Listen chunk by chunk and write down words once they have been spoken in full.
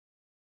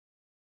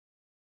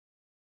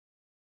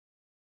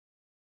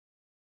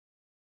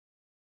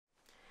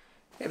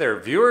Hey there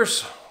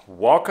viewers,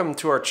 welcome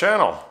to our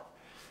channel.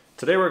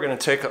 Today we're going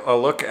to take a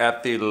look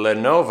at the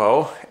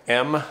Lenovo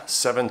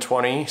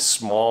M720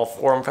 small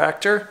form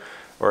factor,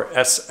 or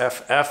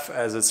SFF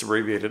as it's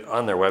abbreviated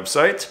on their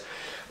website.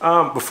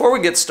 Before we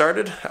get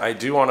started, I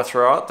do want to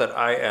throw out that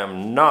I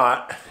am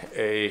not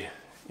a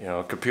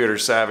computer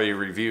savvy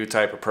review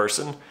type of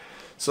person.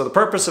 So the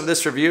purpose of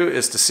this review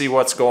is to see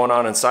what's going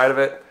on inside of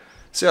it,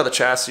 see how the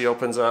chassis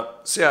opens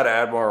up, see how to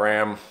add more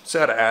RAM, see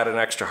how to add an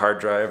extra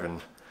hard drive,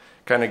 and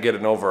kind of get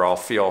an overall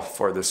feel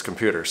for this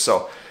computer.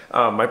 So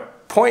my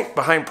point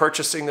behind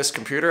purchasing this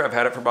computer, I've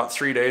had it for about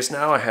 3 days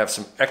now. I have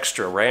some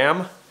extra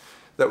RAM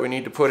that we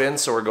need to put in,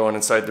 so we're going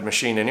inside the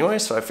machine anyway,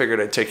 so I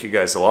figured I'd take you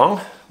guys along.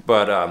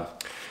 But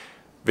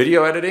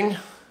video editing,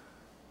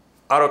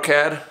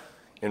 AutoCAD,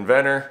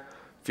 Inventor,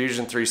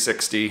 Fusion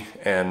 360,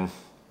 and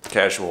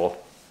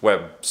casual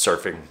web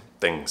surfing,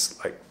 things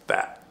like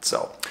that.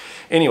 So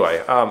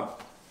anyway,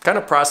 kind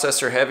of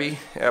processor heavy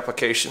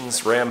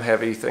applications, RAM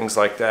heavy, things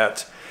like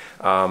that.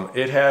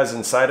 It has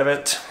inside of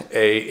it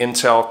a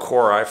Intel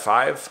Core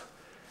i5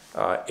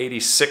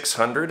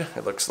 8600.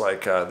 It looks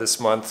like this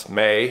month,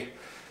 May,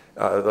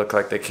 it looked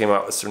like they came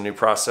out with some new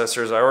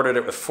processors. I ordered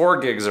it with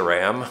 4 gigs of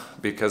RAM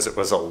because it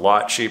was a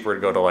lot cheaper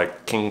to go to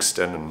like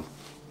Kingston and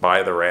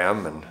buy the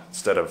RAM and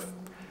instead of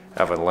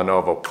having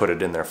Lenovo put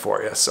it in there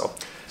for you. So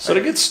to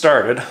get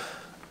started,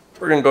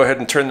 we're going to go ahead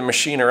and turn the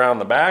machine around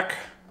the back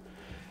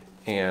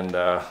and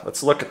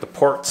let's look at the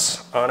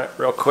ports on it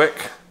real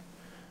quick.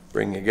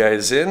 Bring you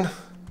guys in.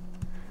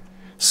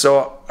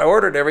 So I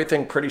ordered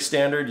everything pretty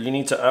standard. You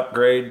need to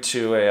upgrade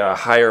to a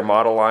higher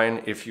model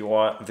line if you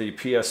want the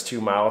PS2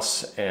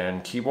 mouse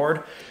and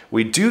keyboard.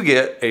 We do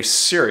get a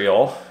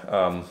serial.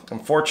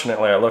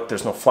 Unfortunately, I looked,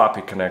 there's no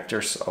floppy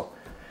connector, so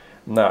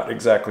I'm not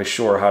exactly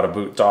sure how to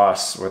boot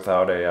DOS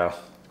without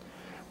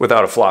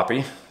a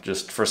floppy,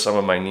 just for some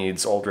of my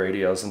needs, old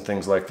radios and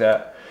things like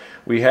that.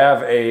 We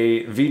have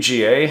a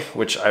VGA,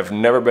 which I've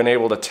never been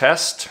able to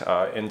test,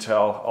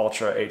 Intel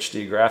Ultra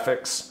HD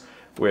graphics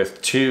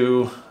with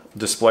 2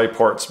 display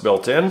ports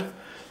built in.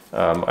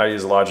 I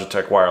use a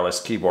Logitech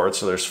wireless keyboard,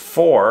 so there's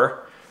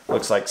 4,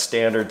 looks like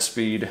standard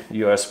speed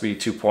USB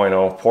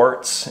 2.0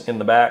 ports in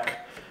the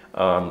back.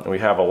 We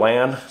have a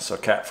LAN, so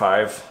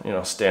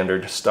Cat5,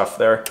 standard stuff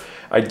there.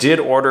 I did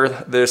order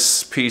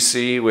this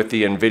PC with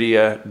the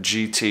NVIDIA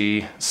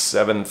GT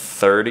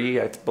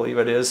 730, I believe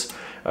it is.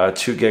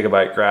 2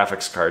 gigabyte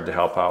graphics card to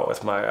help out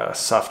with my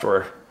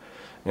software,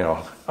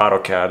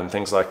 AutoCAD and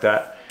things like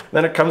that.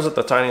 Then it comes with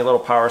the tiny little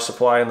power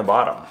supply in the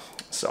bottom.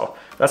 So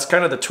that's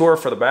kind of the tour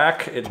for the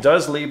back. It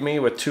does leave me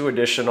with 2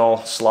 additional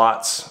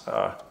slots,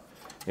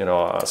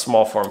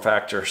 small form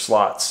factor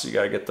slots. You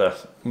gotta get the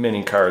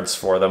mini cards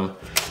for them.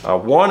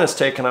 One is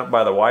taken up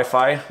by the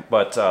Wi-Fi,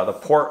 but the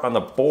port on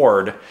the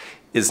board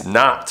is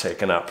not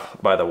taken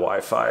up by the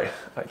Wi-Fi.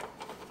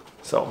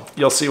 So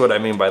you'll see what I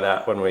mean by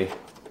that when we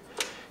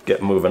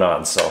get moving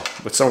on. So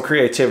with some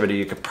creativity,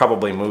 you could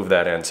probably move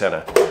that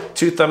antenna.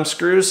 2 thumb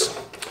screws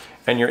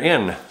and you're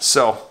in.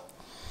 So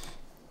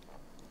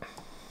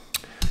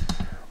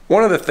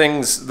one of the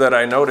things that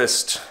I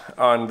noticed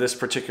on this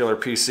particular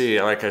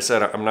PC, like I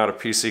said, I'm not a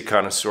PC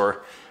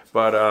connoisseur,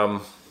 but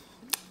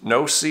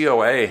no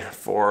COA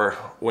for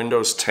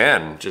Windows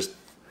 10. Just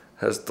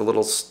has the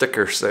little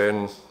sticker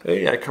saying,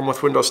 hey, I come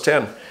with Windows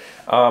 10.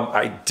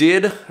 I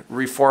did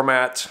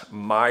reformat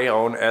my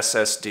own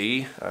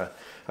SSD.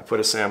 I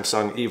put a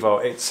Samsung Evo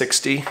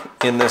 860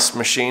 in this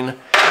machine,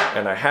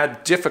 and I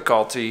had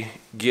difficulty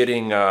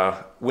getting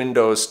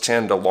Windows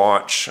 10 to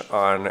launch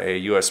on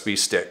a USB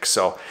stick.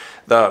 So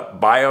the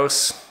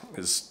BIOS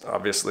is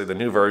obviously the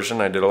new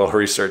version. I did a little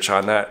research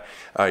on that,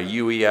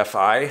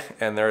 UEFI,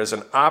 and there is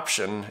an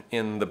option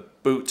in the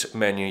boot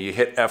menu. You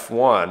hit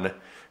F1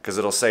 because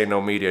it'll say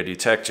no media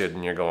detected,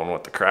 and you're going,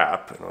 what the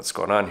crap, and what's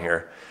going on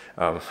here?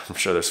 I'm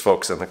sure there's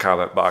folks in the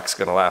comment box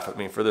gonna laugh at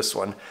me for this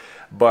one,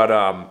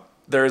 but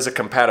there is a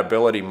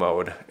compatibility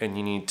mode, and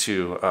you need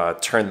to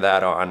turn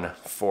that on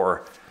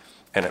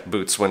and it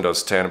boots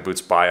Windows 10, it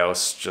boots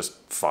BIOS just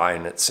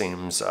fine, it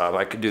seems.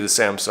 I could do the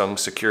Samsung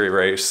Secure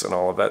Erase and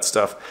all of that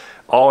stuff.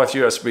 All with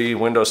USB,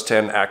 Windows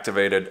 10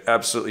 activated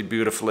absolutely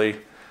beautifully.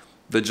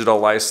 Digital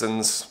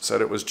license,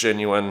 said it was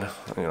genuine.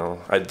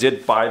 I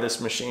did buy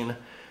this machine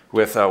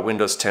with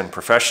Windows 10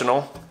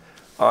 Professional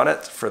on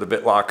it for the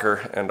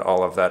BitLocker and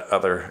all of that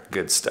other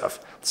good stuff.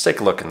 Let's take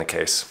a look in the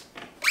case.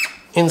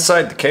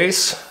 Inside the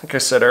case, like I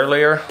said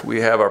earlier,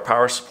 we have our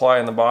power supply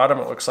in the bottom.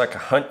 It looks like a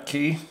Hunt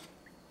key.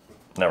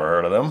 Never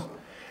heard of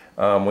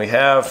them. We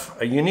have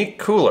a unique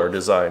cooler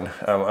design.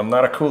 I'm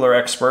not a cooler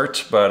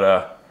expert,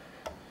 but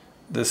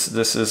this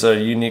is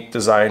a unique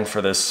design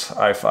for this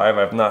i5.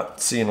 I've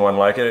not seen one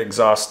like it. It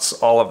exhausts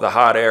all of the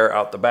hot air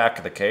out the back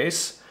of the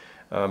case.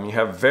 You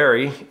have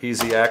very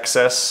easy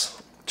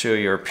access to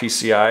your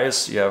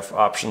PCIs. You have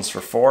options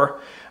for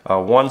 4.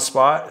 One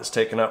spot is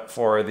taken up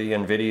for the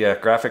NVIDIA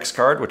graphics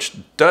card, which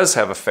does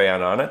have a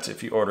fan on it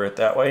if you order it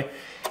that way.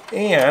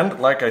 And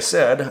like I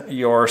said,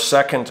 your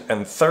second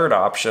and third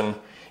option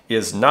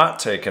is not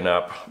taken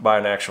up by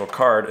an actual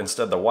card.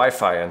 Instead, the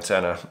Wi-Fi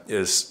antenna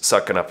is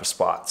sucking up a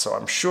spot. So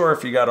I'm sure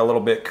if you got a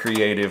little bit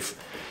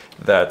creative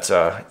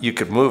that you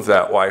could move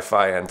that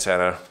Wi-Fi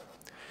antenna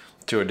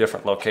to a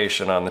different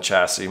location on the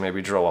chassis,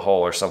 maybe drill a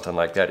hole or something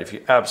like that, if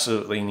you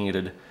absolutely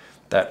needed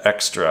that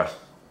extra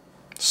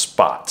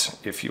spot,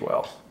 if you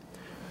will.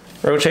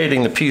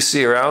 Rotating the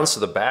PC around so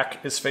the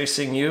back is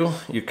facing you,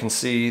 you can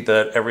see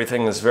that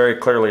everything is very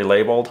clearly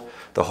labeled.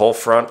 The whole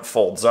front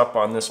folds up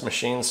on this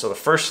machine. So the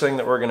first thing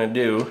that we're going to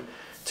do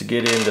to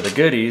get into the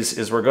goodies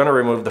is we're going to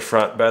remove the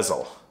front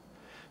bezel.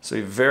 So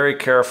you very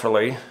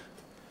carefully,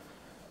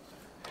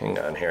 hang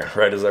on here,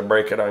 right as I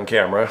break it on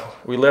camera,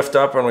 we lift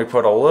up and we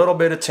put a little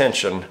bit of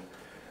tension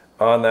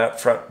on that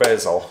front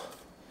bezel,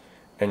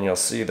 and you'll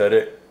see that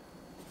it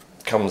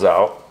comes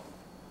out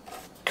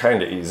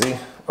kind of easy.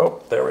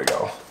 Oh, there we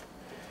go.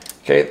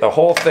 Okay, the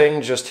whole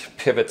thing just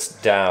pivots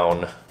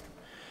down,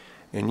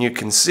 and you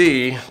can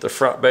see the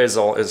front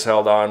bezel is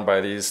held on by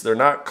these. They're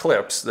not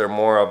clips, they're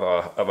more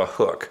of a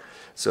hook.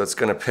 So it's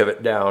going to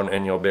pivot down,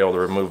 and you'll be able to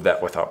remove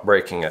that without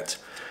breaking it.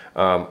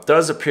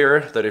 Does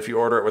appear that if you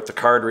order it with the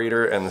card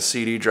reader and the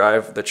CD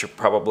drive, that you're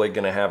probably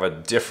going to have a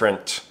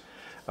different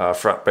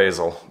front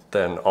bezel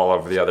than all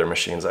of the other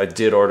machines. I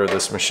did order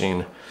this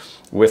machine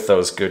with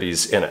those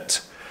goodies in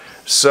it.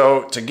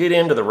 So to get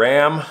into the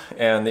RAM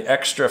and the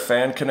extra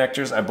fan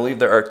connectors, I believe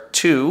there are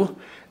 2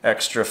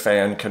 extra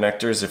fan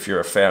connectors if you're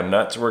a fan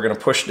nut. So we're going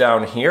to push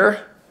down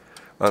here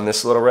on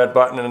this little red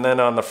button, and then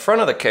on the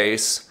front of the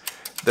case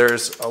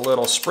there's a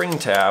little spring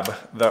tab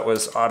that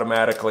was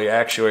automatically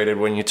actuated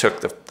when you took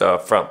the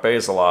front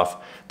bezel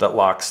off that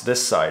locks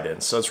this side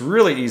in. So it's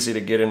really easy to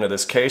get into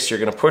this case. You're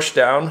going to push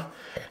down,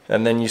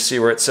 and then you see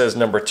where it says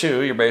number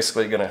 2. You're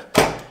basically going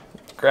to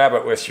grab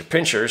it with your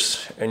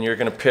pinchers, and you're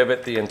going to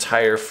pivot the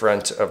entire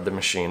front of the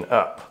machine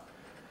up.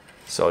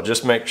 So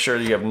just make sure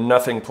you have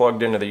nothing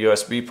plugged into the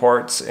USB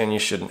ports, and you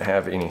shouldn't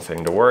have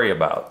anything to worry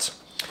about.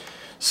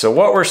 So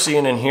what we're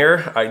seeing in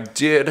here, I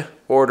did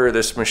order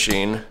this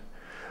machine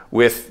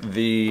with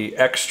the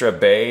extra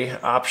bay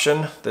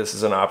option. This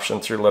is an option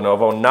through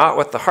Lenovo, not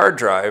with the hard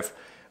drive,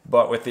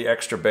 but with the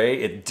extra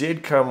bay. It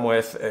did come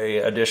with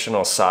an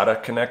additional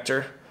SATA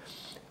connector.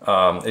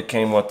 It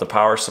came with the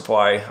power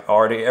supply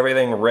already,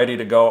 everything ready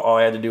to go. All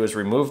I had to do is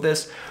remove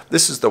this.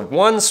 This is the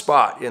one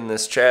spot in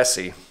this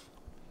chassis,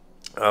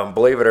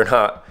 believe it or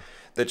not,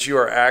 that you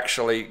are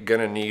actually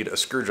going to need a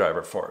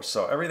screwdriver for.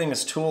 So everything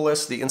is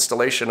toolless. The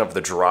installation of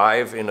the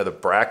drive into the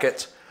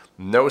bracket,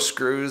 no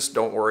screws,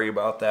 don't worry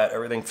about that.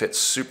 Everything fits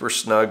super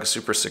snug,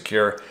 super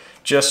secure.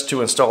 Just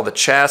to install the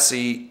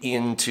chassis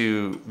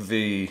into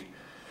the,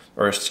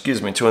 or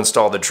excuse me, to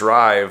install the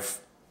drive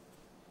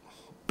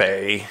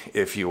bay,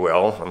 if you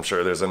will, I'm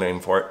sure there's a name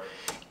for it,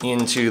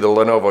 into the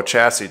Lenovo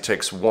chassis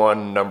takes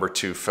 1 number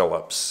 2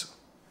 Phillips.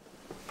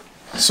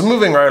 So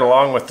moving right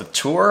along with the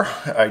tour,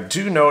 I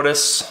do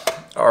notice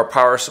our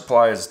power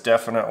supply is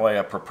definitely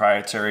a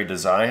proprietary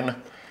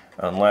design.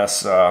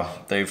 Unless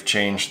they've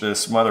changed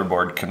this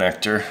motherboard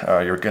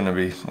connector, you're going to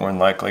be more than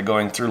likely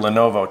going through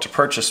Lenovo to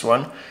purchase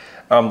one.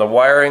 The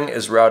wiring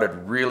is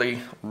routed really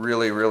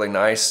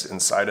nice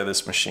inside of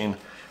this machine.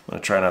 I'm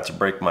going to try not to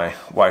break my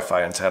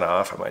Wi-Fi antenna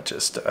off. I might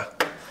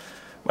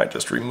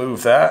just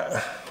remove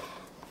that.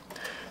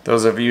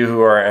 Those of you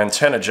who are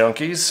antenna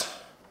junkies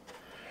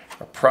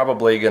are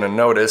probably going to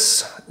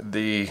notice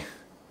the,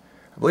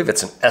 I believe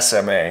it's an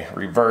SMA,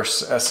 reverse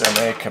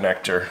SMA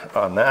connector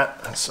on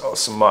that. So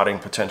some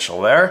modding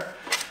potential there.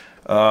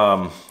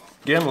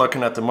 Again,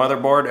 looking at the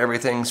motherboard,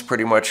 everything's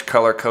pretty much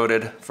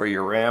color-coded for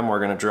your RAM. We're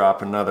going to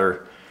drop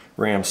another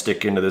RAM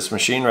stick into this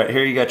machine. Right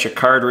here you got your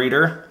card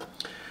reader.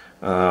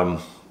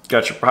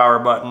 Got your power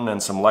button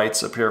and some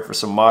lights up here for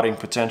some modding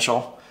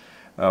potential.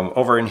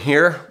 Over in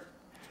here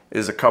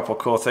is a couple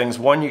cool things.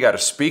 One, you got a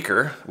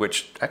speaker,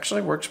 which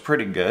actually works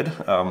pretty good.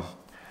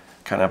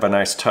 Kind of a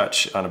nice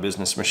touch on a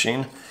business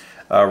machine.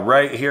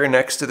 Right here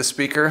next to the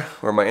speaker,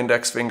 where my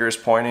index finger is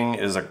pointing,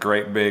 is a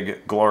great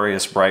big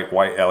glorious bright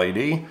white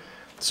LED.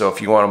 So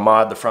if you want to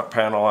mod the front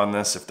panel on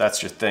this, if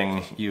that's your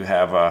thing, you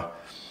have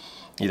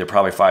either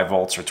probably 5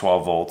 volts or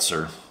 12 volts,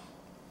 or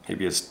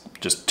maybe it's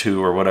just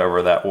 2 or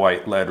whatever that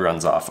white LED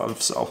runs off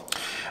of. So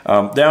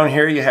down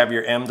here you have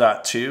your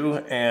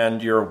M.2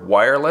 and your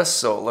wireless,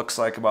 so it looks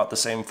like about the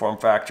same form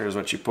factor as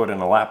what you put in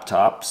a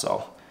laptop,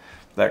 so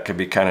that could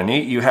be kind of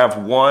neat. You have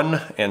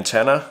one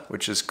antenna,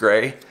 which is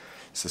gray.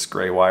 It's this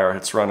gray wire.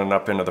 It's running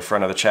up into the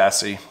front of the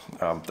chassis.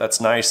 That's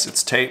nice.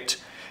 It's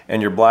taped,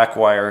 and your black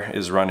wire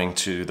is running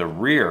to the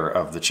rear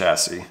of the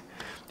chassis.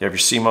 You have your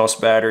CMOS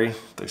battery.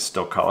 They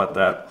still call it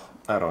that.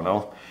 I don't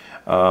know.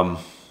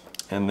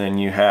 And then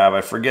you have, I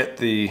forget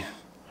the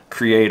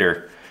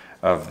creator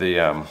of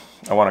the,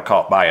 I want to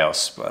call it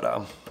BIOS, but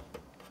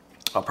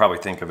I'll probably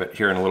think of it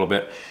here in a little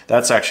bit.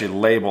 That's actually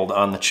labeled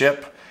on the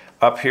chip.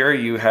 Up here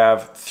you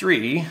have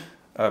 3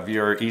 of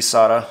your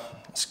eSATA,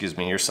 excuse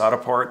me, your SATA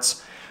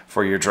ports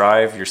for your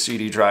drive, your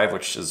CD drive,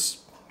 which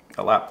is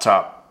a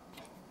laptop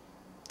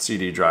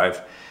CD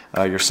drive.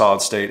 your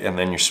solid state, and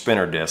then your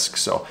spinner disk.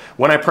 So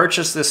when I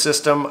purchased this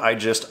system, I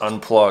just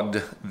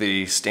unplugged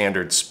the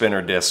standard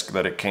spinner disk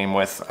that it came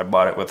with. I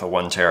bought it with a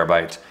 1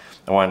 terabyte.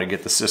 I wanted to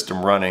get the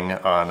system running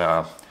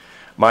on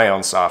my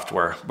own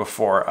software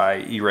before I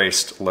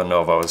erased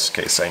Lenovo's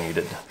in case I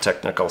needed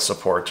technical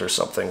support or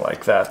something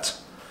like that.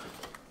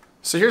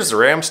 So here's the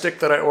RAM stick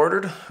that I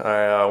ordered.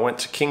 I went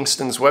to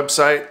Kingston's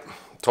website,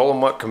 told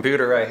them what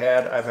computer I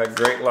had. I've had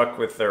great luck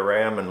with their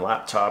RAM and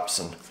laptops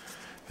and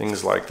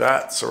things like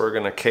that. So we're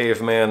gonna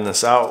caveman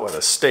this out with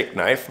a steak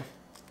knife.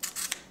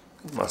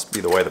 Must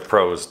be the way the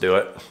pros do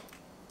it.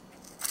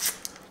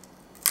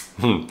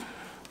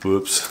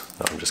 Whoops,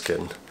 no, I'm just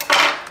kidding.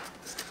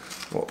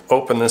 We'll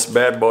open this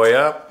bad boy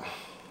up.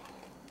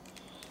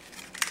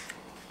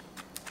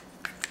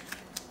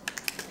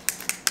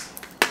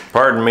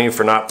 Pardon me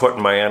for not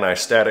putting my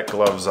anti-static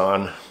gloves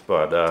on,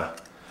 but I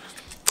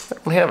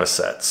don't have a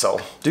set. So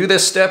do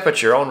this step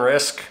at your own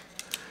risk,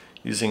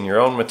 using your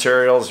own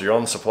materials, your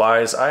own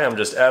supplies. I am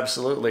just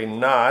absolutely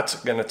not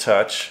gonna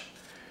touch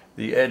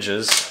the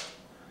edges,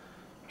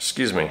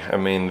 excuse me, I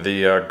mean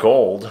the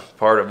gold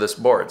part of this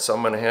board. So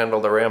I'm gonna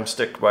handle the RAM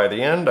stick by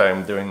the end.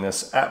 I'm doing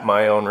this at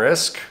my own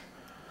risk.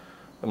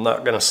 I'm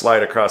not gonna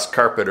slide across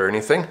carpet or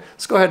anything.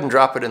 Let's go ahead and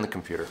drop it in the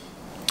computer.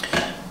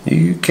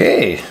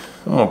 Okay,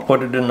 I'm gonna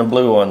put it in the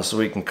blue one so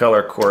we can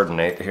color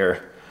coordinate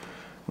here.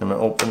 I'm gonna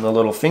open the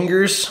little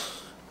fingers,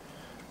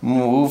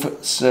 move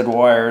said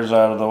wires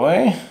out of the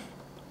way.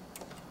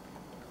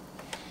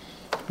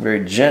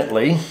 Very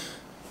gently,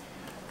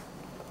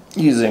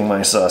 using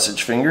my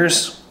sausage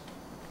fingers.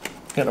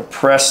 Gonna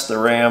press the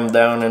RAM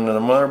down into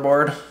the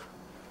motherboard.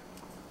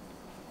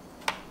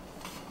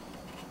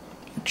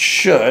 It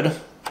should,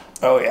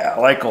 oh yeah,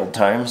 like old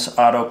times,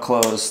 auto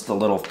close the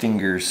little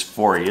fingers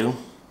for you.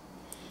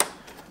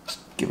 Just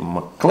give them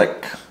a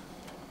click.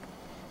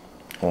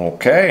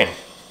 Okay.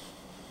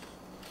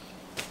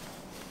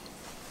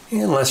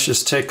 And let's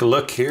just take a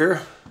look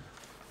here.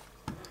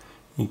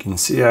 You can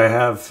see I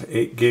have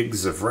 8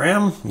 gigs of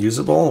RAM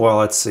usable. Well,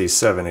 let's see,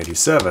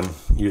 787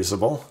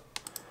 usable.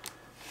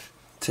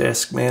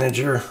 Task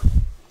Manager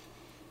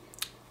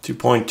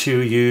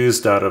 2.2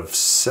 used out of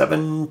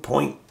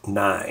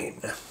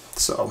 7.9.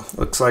 So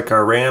looks like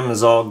our RAM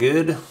is all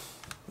good.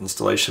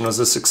 Installation was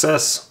a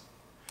success.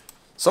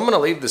 So I'm going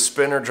to leave the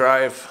spinner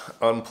drive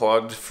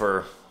unplugged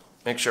for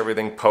make sure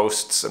everything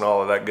posts and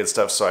all of that good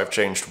stuff. So I've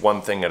changed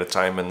one thing at a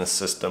time in this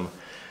system.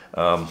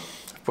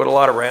 Put a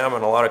lot of RAM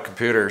on a lot of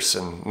computers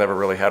and never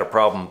really had a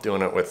problem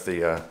doing it with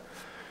the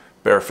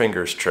bare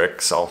fingers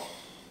trick. So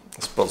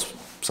I suppose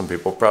some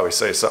people probably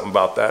say something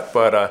about that.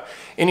 But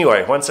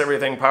anyway, once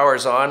everything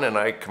powers on and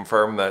I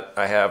confirm that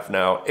I have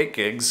now 8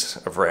 gigs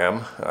of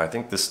RAM, I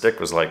think this stick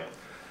was like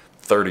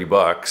 30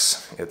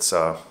 bucks. It's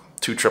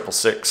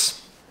 2666.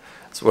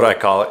 That's what I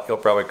call it. You'll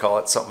probably call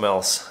it something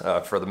else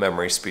for the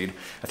memory speed.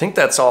 I think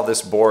that's all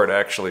this board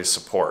actually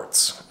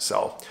supports.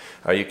 So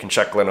you can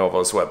check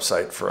Lenovo's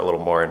website for a little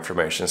more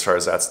information as far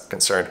as that's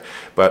concerned.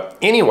 But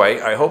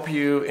anyway, I hope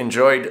you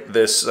enjoyed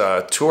this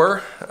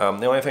tour.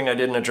 The only thing I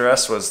didn't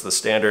address was the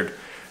standard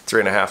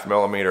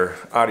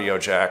 3.5mm audio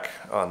jack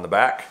on the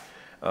back.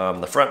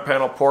 The front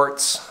panel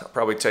ports, I'll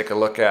probably take a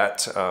look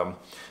at. I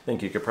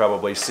think you could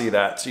probably see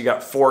that. So you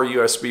got 4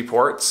 USB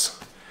ports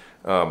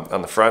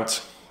on the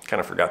front. Kind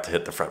of forgot to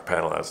hit the front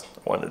panel. I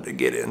wanted to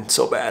get in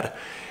so bad.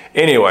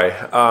 Anyway,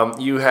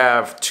 you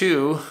have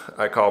 2,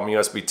 I call them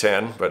USB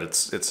 10, but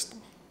it's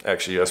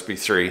actually USB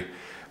 3.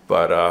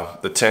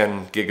 But the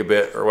 10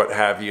 gigabit or what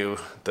have you,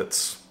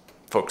 that's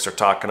folks are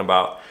talking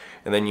about.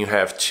 And then you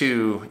have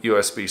 2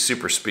 USB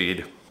super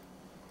speed.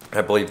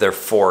 I believe they're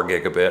 4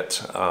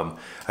 gigabit.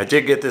 I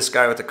did get this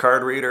guy with the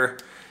card reader.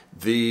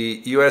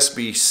 The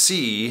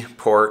USB-C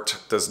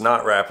port does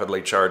not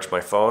rapidly charge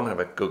my phone. I have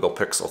a Google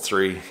Pixel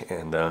 3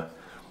 and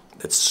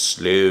it's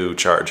slow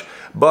charge,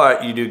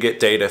 but you do get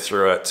data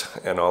through it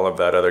and all of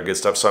that other good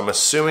stuff. So I'm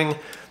assuming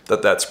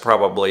that that's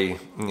probably,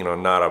 you know,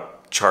 not a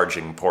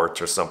charging port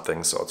or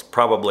something. So it's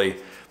probably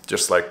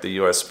just like the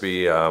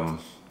USB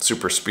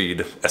super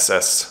speed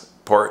SS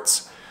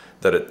ports,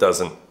 that it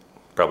doesn't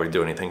probably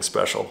do anything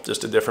special,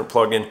 just a different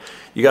plug-in.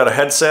 You got a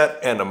headset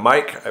and a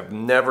mic. I've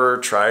never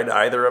tried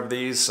either of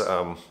these.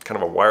 Kind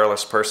of a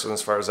wireless person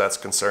as far as that's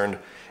concerned.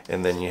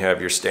 And then you have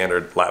your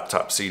standard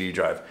laptop CD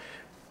drive.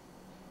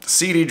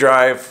 CD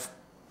drive,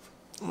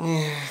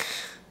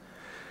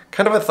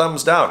 kind of a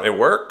thumbs down. It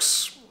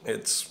works.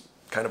 It's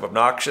kind of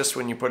obnoxious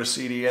when you put a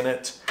CD in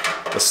it.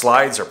 The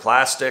slides are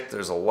plastic.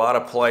 There's a lot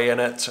of play in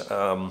it.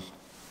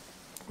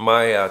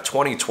 My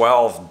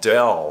 2012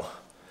 Dell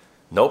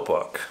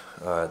notebook,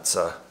 it's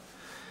a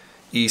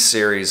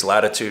E-Series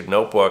Latitude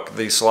notebook.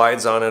 The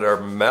slides on it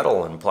are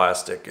metal and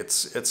plastic.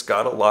 It's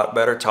got a lot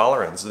better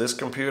tolerance. This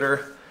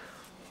computer,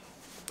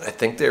 I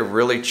think they're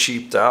really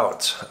cheaped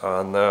out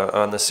on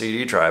the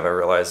CD drive. I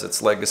realize it's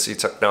legacy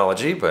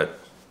technology, but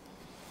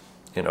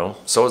you know,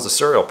 so is the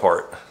serial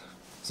port.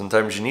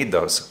 Sometimes you need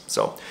those.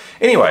 So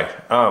anyway,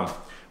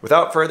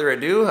 without further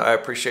ado, I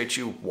appreciate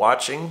you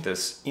watching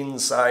this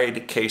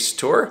inside case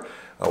tour.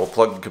 I will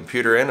plug the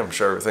computer in. I'm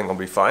sure everything will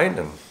be fine,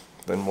 and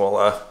then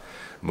we'll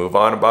move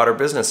on about our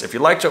business. If you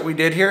liked what we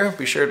did here,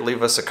 be sure to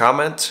leave us a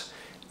comment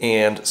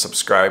and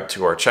subscribe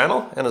to our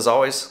channel. And as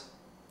always,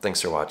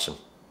 thanks for watching.